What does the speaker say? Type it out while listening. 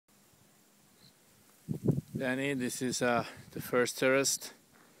Danny, this is the first terrace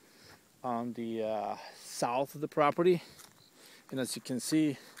on the south of the property, and as you can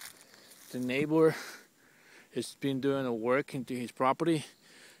see, the neighbor has been doing a work into his property,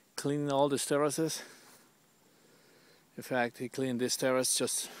 cleaning all the terraces. In fact, he cleaned this terrace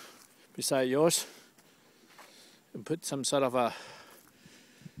just beside yours and put some sort of a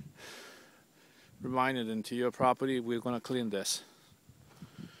reminder into your property. We're going to clean this.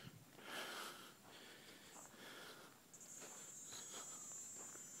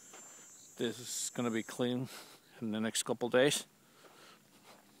 This is going to be clean in the next couple days.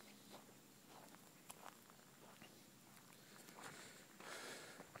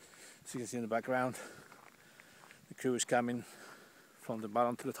 As you can see in the background, the crew is coming from the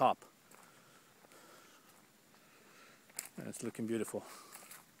bottom to the top. And it's looking beautiful.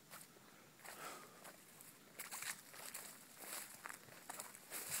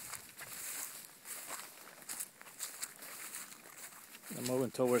 I'm moving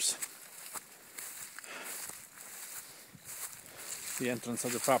towards the entrance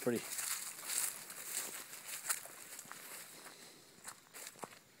of the property.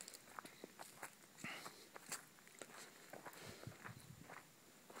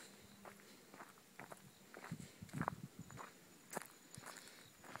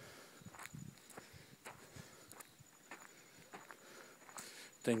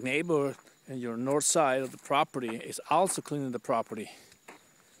 The neighbor in your north side of the property is also cleaning the property.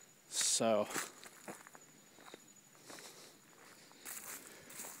 So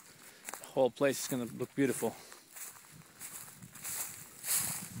the whole place is going to look beautiful.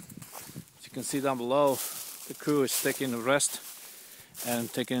 As you can see down below, the crew is taking a rest and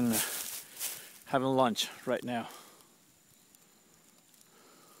having lunch right now.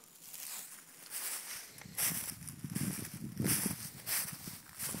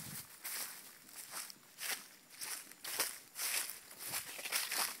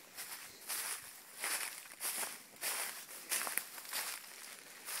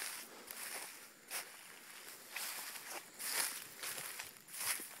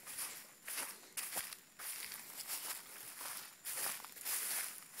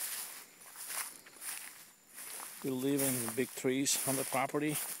 We live in big trees on the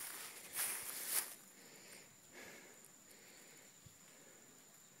property.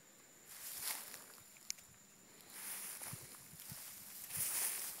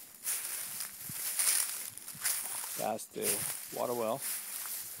 That's the water well.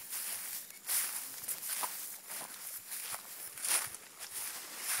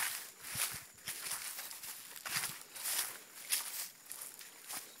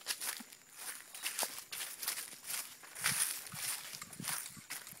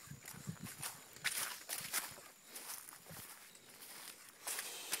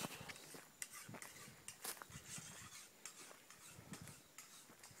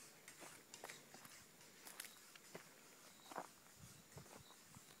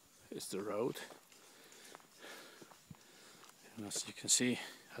 Is the road, and as you can see,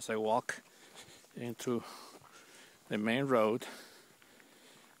 as I walk into the main road,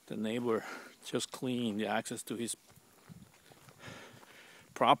 the neighbor just cleaned the access to his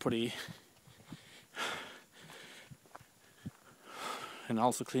property and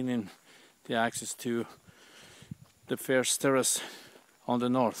also cleaning the access to the first terrace on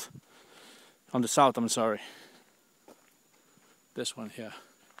the south, I'm sorry, this one here.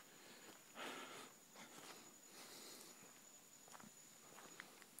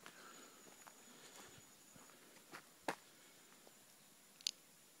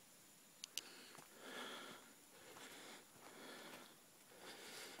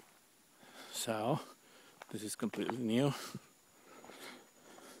 So, this is completely new.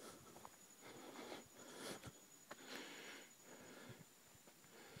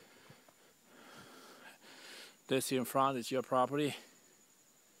 This here in front is your property,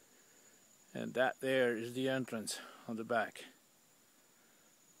 and that there is the entrance on the back.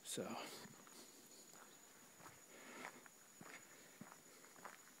 So,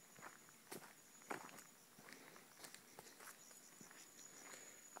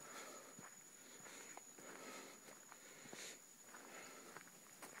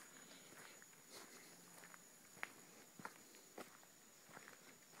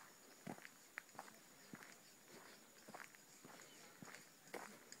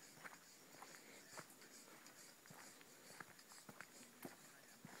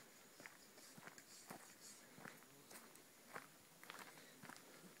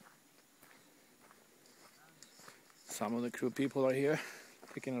 some of the crew people are here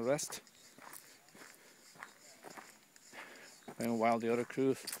taking a rest, and while the other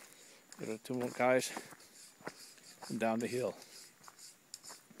crew, there are two more guys and down the hill.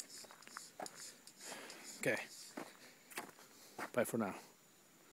 Okay. Bye for now.